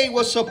your way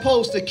was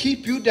supposed to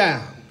keep you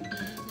down.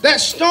 That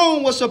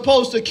stone was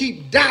supposed to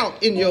keep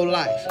doubt in your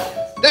life.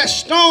 That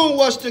stone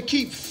was to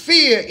keep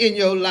fear in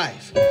your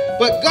life.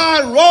 But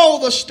God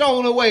rolled the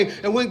stone away.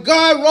 And when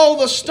God rolled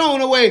the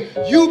stone away,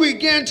 you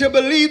begin to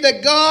believe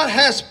that God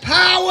has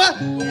power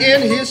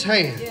in his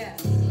hand.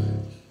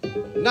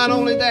 Not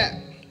only that,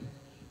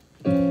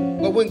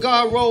 but when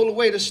God rolled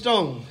away the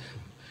stone,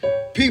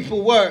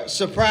 people were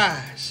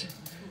surprised.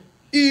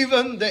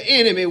 Even the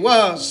enemy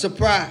was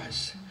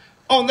surprised.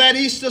 On that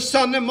Easter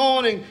Sunday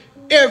morning,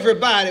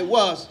 everybody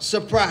was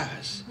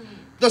surprised.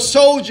 The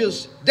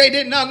soldiers, they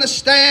didn't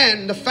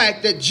understand the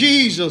fact that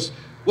Jesus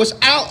was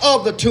out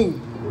of the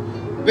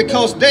tomb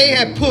because they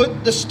had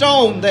put the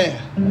stone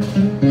there.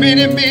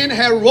 Many men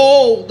had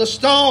rolled the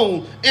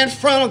stone in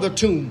front of the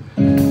tomb.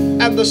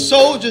 And the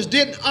soldiers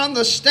didn't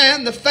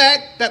understand the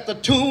fact that the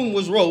tomb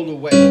was rolled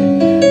away.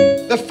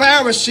 The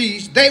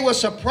Pharisees, they were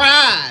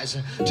surprised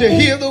to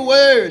hear the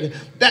word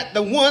that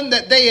the one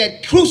that they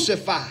had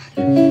crucified,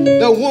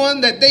 the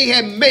one that they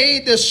had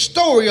made this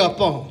story up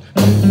on,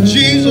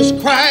 Jesus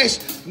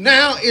Christ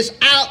now is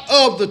out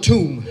of the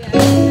tomb.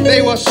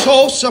 They were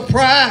so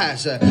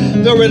surprised.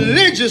 The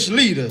religious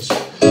leaders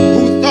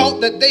who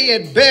thought that they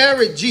had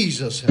buried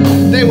Jesus,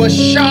 they were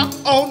shocked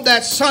on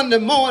that Sunday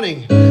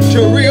morning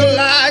to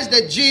realize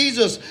that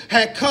Jesus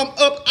had come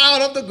up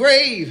out of the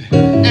grave.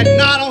 And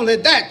not only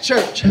that,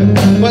 church,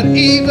 but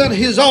even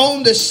his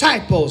own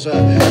disciples,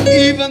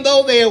 even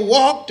though they had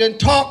walked and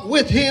talked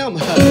with him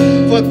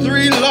for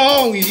 3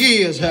 long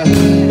years,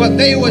 but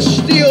they were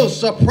still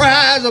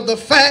surprised of the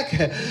fact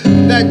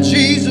that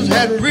Jesus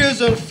had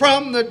risen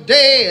from the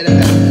dead.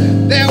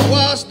 There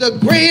was the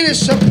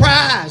greatest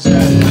surprise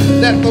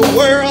that the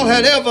world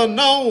had ever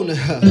known.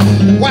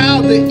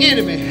 While the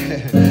enemy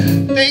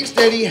thinks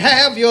that he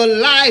have your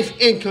life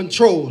in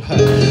control,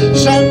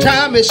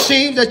 sometimes it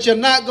seems that you're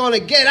not going to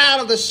get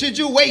out of the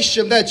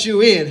situation that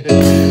you're in,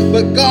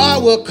 but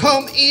God will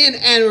come in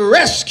and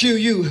rescue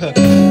you.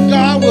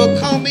 God will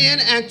come in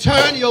and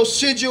turn your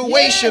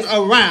situation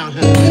around.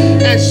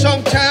 And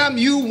sometimes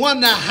you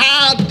wonder,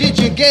 how did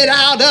you get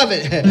out of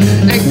it?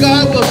 And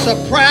God will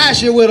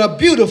surprise you with a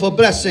beautiful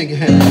blessing.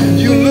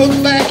 You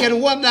look back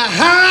and wonder,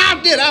 how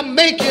did I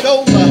make it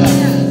over?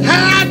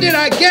 How did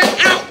I get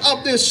out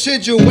of this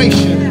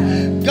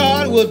situation?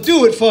 God will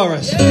do it for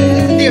us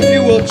if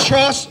you will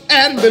trust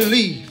and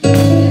believe.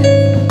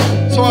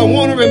 So I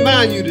want to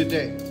remind you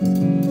today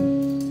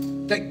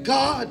that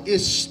God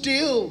is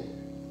still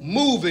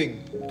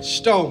moving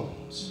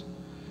stones.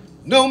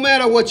 No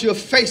matter what you're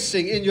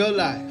facing in your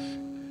life,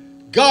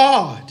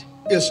 God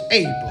is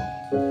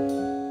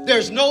able.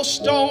 There's no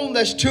stone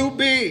that's too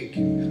big,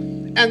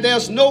 and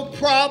there's no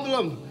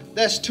problem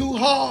that's too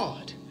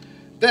hard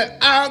that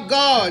our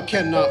God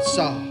cannot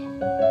solve.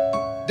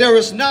 There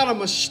is not a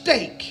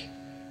mistake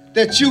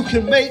that you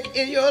can make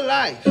in your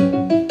life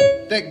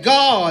that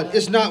God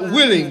is not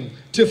willing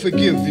to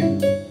forgive you,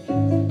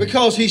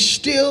 because he's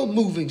still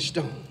moving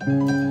stone.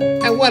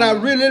 And what I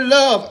really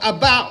love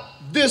about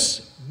this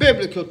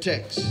biblical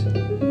text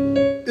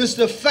is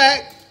the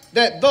fact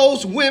that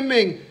those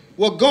women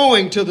were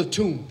going to the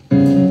tomb.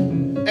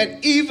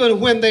 And even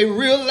when they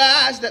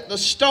realized that the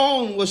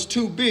stone was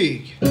too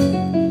big,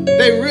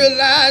 they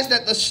realized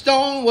that the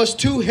stone was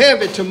too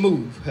heavy to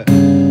move,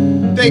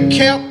 they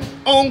kept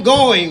on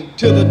going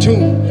to the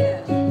tomb.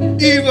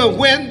 Even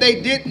when they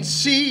didn't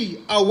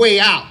see a way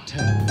out,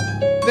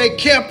 they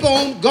kept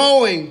on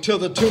going to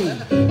the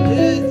tomb.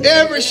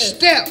 Every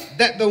step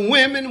that the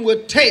women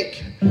would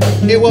take,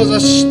 it was a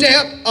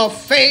step of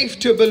faith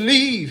to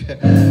believe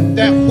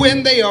that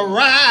when they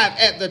arrived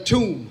at the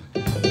tomb,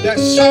 that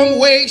some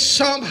way,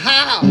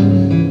 somehow,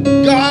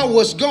 God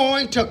was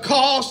going to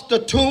cause the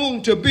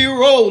tomb to be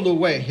rolled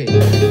away.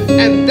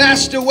 And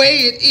that's the way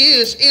it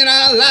is in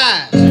our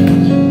lives.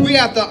 We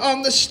have to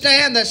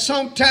understand that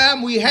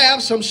sometimes we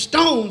have some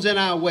stones in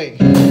our way.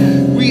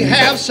 We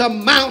have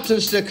some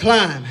mountains to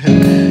climb.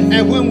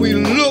 And when we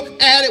look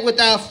at it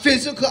with our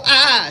physical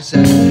eyes,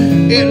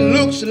 it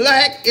looks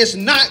like it's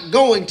not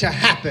going to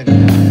happen.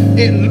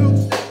 It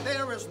looks like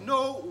there is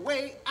no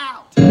way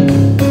out. But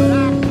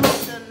I come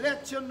to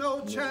let you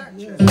know, church,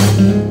 that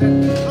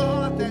the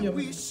God that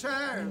we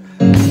serve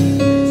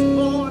is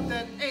more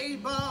than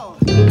able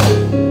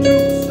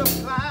to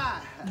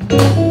supply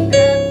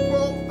and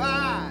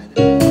provide.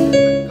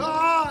 The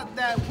God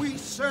that we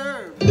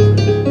serve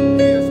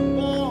is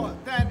more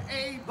than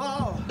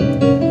able,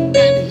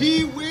 and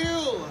he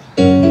will,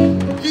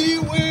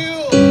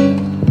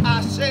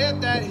 I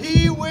said that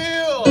he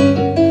will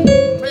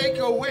make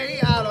a way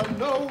out of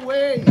no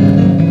way.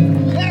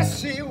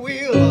 Yes, he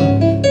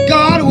will.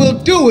 God will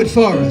do it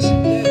for us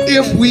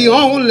if we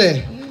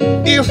only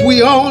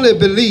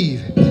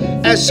believe.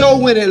 And so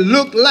when it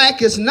looked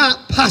like it's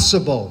not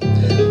possible,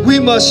 we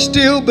must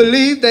still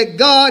believe that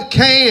God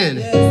can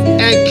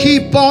and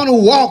keep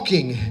on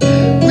walking.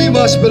 We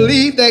must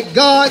believe that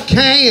God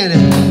can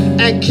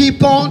and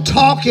keep on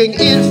talking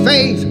in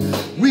faith.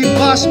 We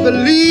must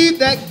believe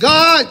that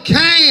God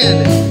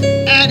can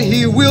and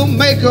he will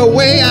make a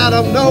way out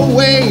of no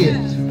way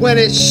when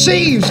it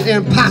seems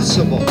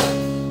impossible.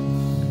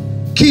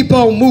 Keep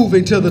on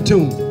moving to the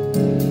tomb.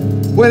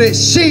 When it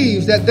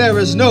seems that there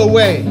is no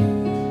way,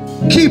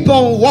 keep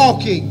on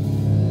walking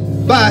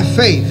by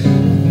faith.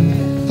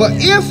 For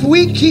if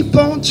we keep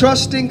on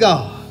trusting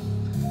God,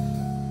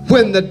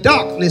 when the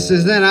darkness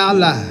is in our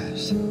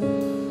lives,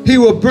 he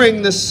will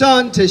bring the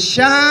sun to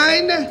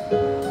shine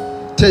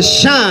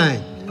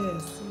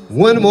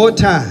one more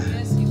time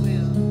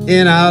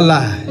in our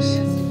lives.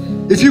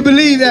 If you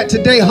believe that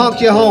today,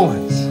 honk your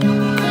horns.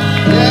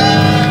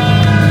 Yeah.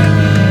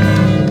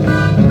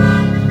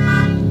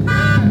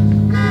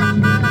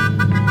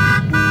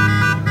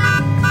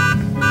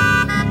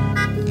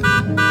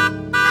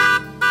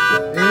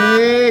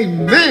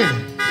 Amen.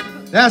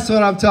 That's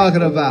what I'm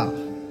talking about.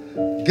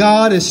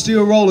 God is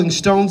still rolling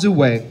stones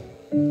away,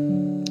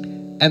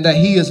 and that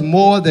he is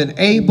more than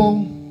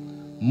able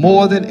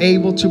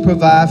to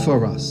provide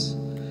for us.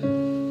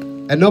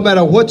 And no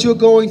matter what you're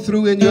going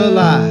through in your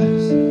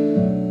lives,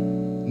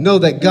 know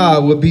that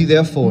God will be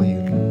there for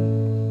you.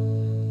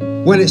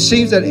 When it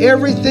seems that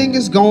everything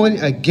is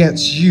going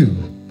against you,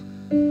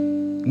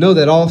 know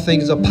that all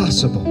things are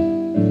possible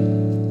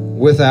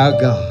with our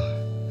God.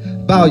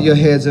 Bow your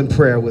heads in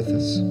prayer with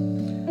us.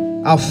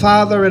 Our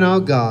Father and our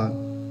God,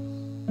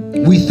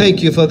 we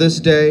thank you for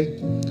this day.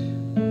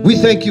 We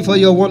thank you for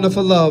your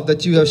wonderful love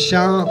that you have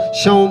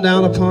shown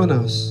down upon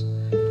us.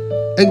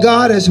 And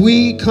God, as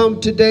we come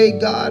today,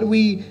 God,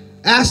 we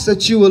ask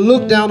that you will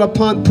look down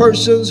upon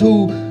persons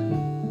who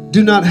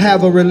do not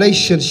have a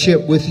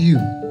relationship with you.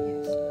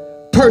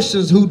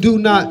 Persons who do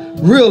not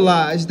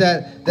realize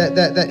that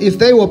if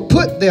they will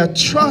put their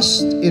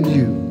trust in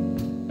you,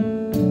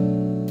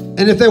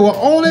 and if they will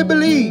only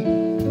believe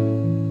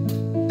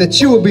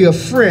that you will be a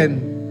friend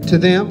to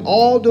them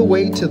all the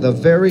way to the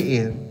very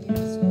end.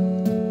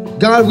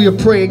 God, we are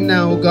praying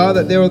now, God,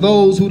 that there are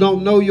those who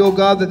don't know your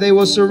God, that they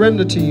will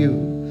surrender to you.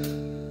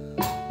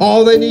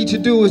 All they need to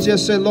do is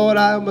just say, Lord,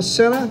 I am a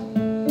sinner.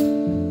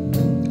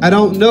 I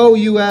don't know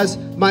you as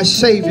my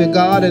Savior,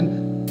 God, and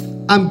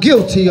I'm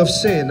guilty of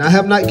sin. I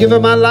have not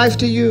given my life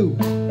to you.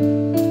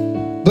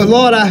 But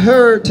Lord, I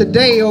heard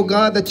today, oh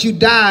God, that you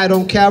died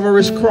on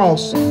Calvary's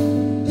cross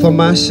for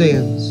my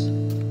sins.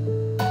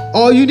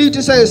 All you need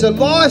to say is,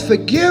 Lord,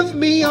 forgive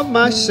me of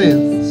my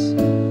sins.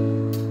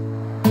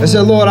 I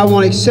said, Lord, I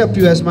want to accept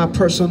you as my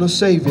personal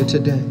Savior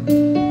today.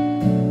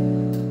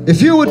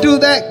 If you would do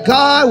that,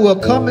 God will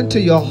come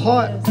into your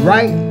heart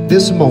right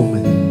this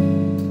moment.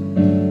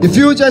 If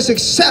you just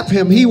accept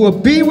him, he will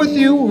be with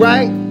you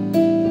right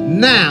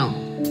now.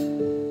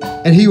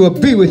 And he will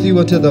be with you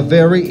until the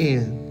very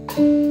end.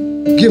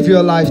 Give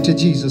your life to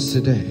Jesus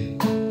today.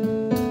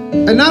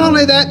 And not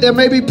only that, there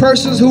may be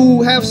persons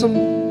who have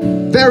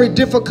some very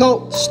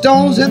difficult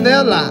stones in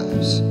their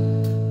lives.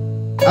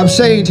 I'm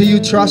saying to you,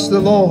 trust the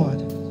Lord.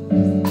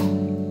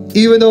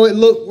 Even though it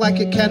looked like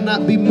it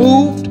cannot be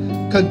moved,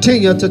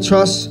 continue to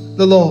trust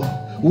the Lord.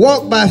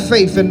 Walk by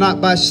faith and not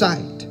by sight.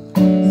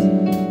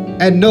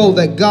 And know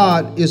that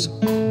God is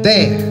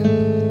there.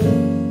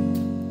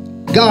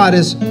 God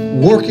is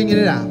working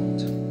it out.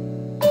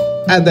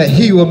 And that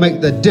he will make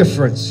the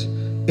difference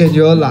in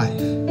your life.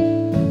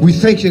 We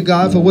thank you,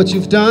 God, for what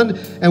you've done.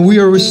 And we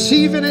are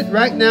receiving it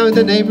right now in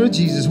the name of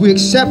Jesus. We're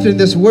accepting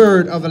this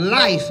word of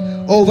life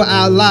over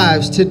our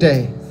lives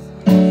today.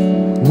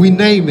 We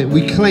name it,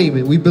 we claim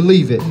it, we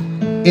believe it.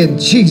 In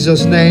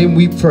Jesus' name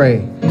we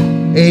pray.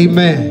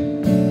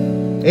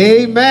 Amen.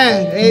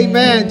 Amen.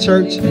 Amen,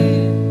 church.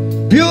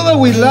 Beulah,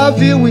 we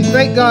love you. We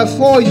thank God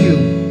for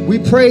you. We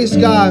praise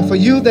God for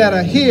you that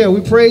are here. We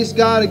praise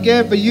God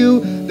again for you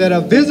that are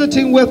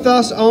visiting with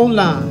us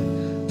online.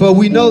 For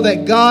we know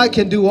that God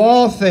can do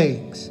all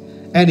things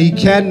and he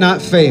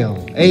cannot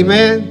fail.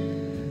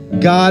 Amen.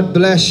 God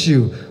bless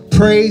you.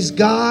 Praise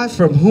God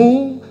from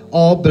whom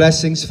all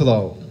blessings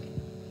flow.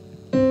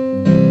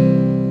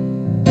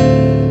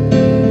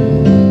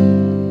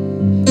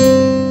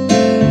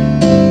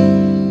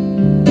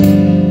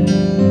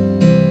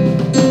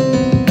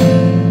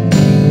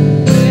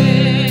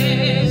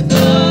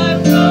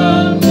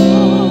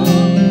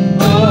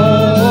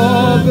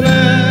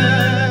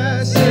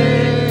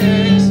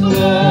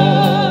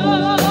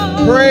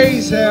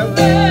 Praise him.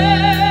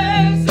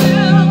 Praise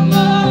him,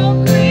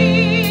 all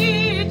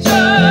creatures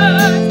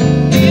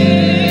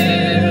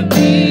here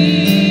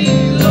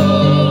below.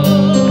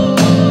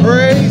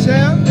 Praise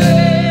him.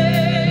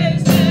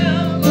 Praise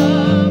him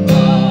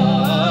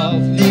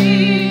above the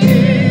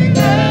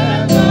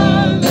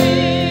heavenly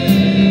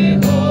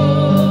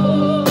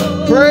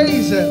host.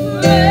 Praise him.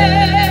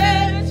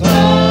 Praise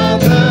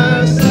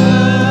Father,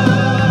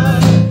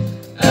 Son,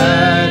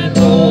 and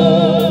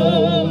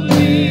Holy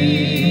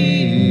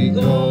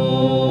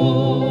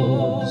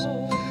Ghost.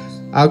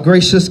 Our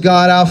gracious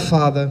God, our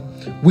Father,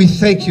 we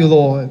thank you,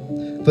 Lord,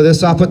 for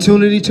this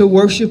opportunity to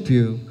worship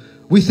you.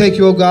 We thank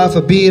you, oh God, for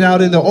being out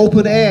in the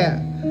open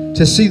air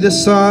to see the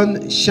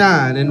sun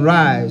shine and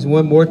rise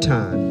one more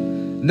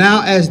time.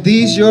 Now, as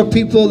these your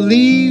people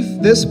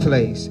leave this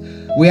place,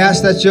 we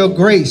ask that your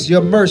grace,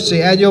 your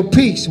mercy, and your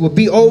peace will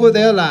be over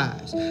their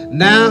lives,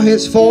 now,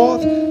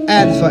 henceforth,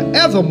 and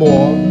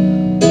forevermore.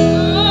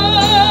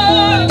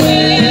 Amen.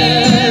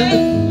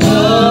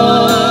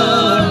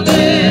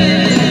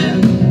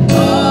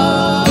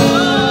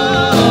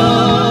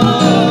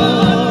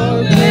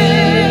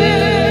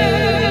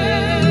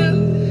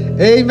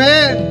 Amen.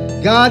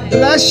 Amen. God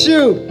bless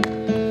you.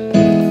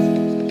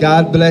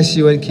 God bless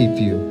you and keep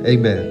you.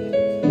 Amen.